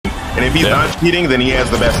And if he's not cheating, then he has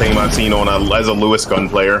the best aim I've seen on as a Lewis gun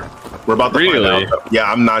player. We're about to find out.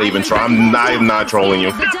 Yeah, I'm not even I'm not trolling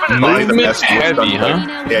you. Probably the best Lewis gun player.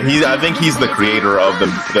 Yeah, I think he's the creator of the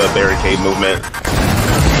barricade movement.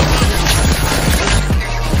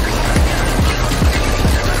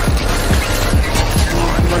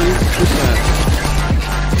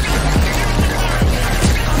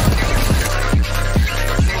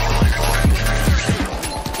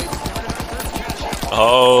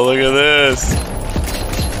 Oh, look at this.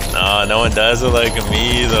 Nah, no one does it like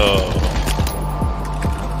me, though.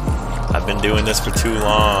 I've been doing this for too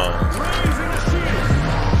long.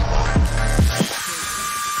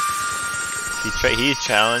 He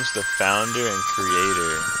challenged the founder and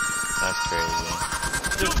creator. That's crazy.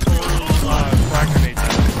 Just total flag grenade.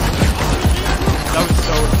 That was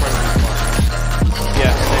so incredibly fun.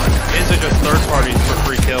 Yeah, into just third parties for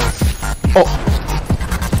free kills. Oh!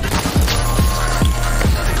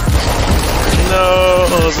 No,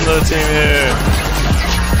 there's another team here.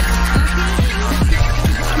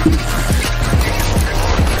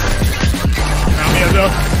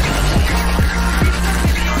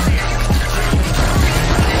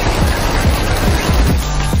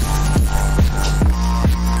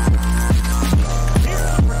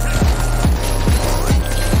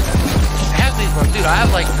 Dude, I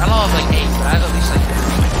have like, I don't have like 8, but I have at least like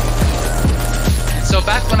 3. So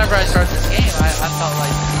back whenever I started this game, I felt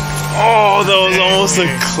like... Oh, that was almost a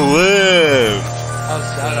clip! I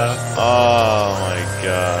was Oh my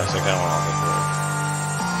gosh, I kinda want to